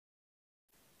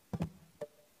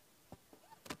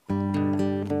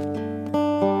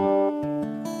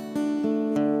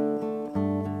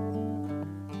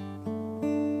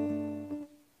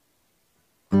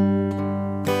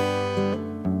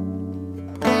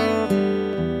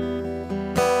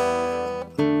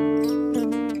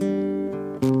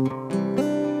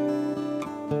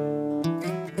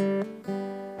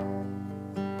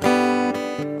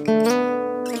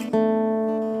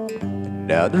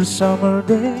Another summer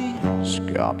day is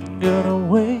coming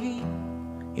away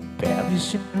in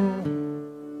Paris and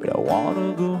Rome, but I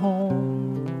wanna go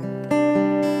home.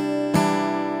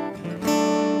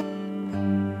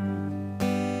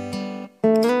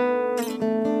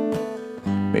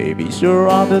 Maybe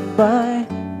surrounded by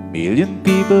a million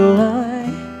people, I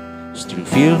still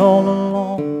feel all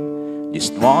alone,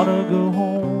 just wanna go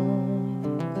home.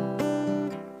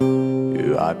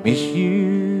 I miss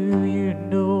you, you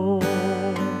know.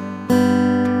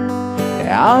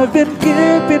 I've been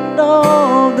keeping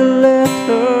all the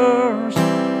letters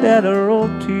that I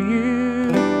wrote to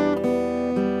you,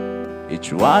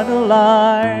 each one a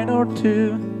line or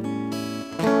two.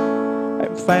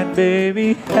 I'm fine,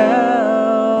 baby,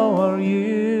 how are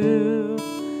you?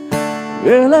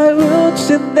 Well, I would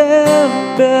send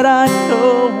them, but I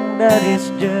know that it's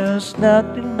just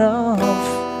not enough.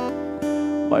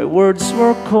 My words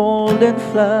were cold and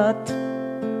flat,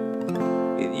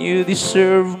 and you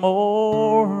deserve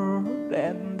more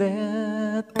than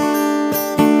that.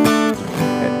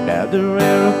 Another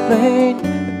aeroplane,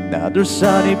 another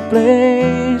sunny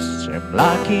place. I'm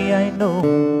lucky, I know,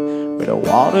 but I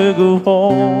wanna go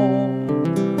home.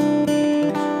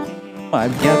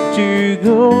 I've got to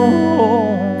go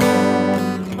home.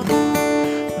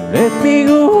 Let me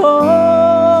go home.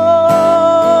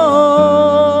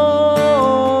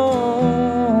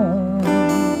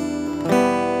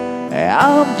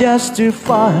 I'm just too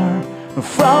far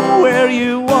from where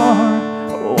you are.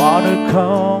 I wanna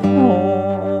come home.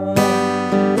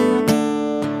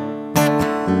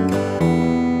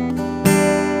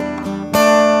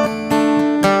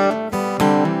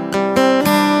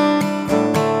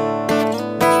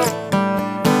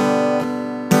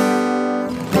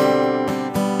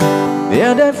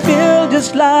 And I feel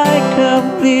just like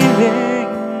I'm living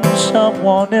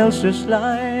someone else's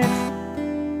life.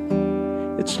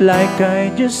 It's like I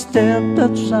just stepped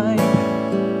outside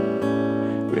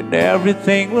when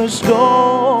everything was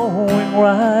going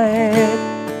right.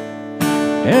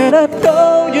 And I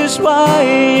know just why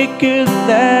you could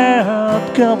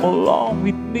not come along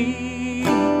with me.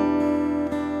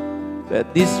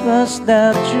 But this was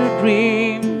not your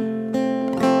dream,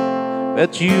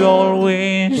 but you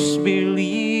always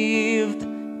believed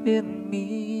in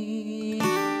me.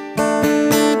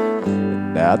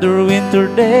 Another winter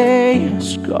day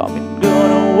has come and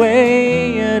gone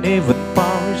away, and even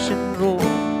Paris and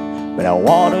Rome, but I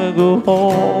wanna go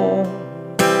home.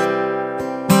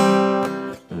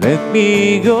 Let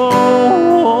me go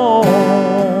home.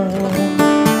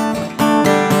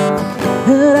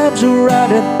 And I'm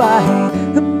surrounded by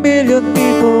a million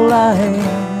people, I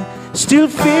still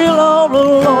feel all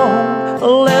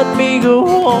alone. Let me go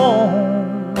home.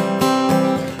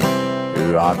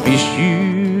 I miss you,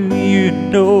 you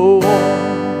know.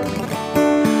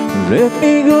 Let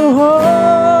me go home.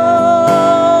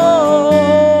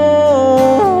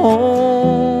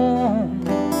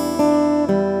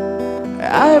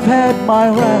 I've had my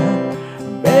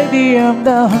run, baby, I'm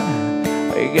done.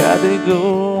 I gotta go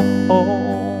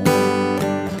home.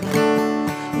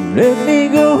 Let me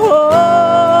go home.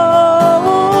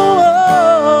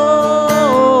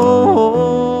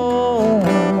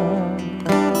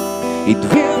 It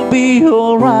will be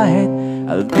alright,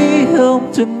 I'll be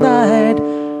home tonight.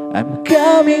 I'm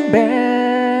coming back.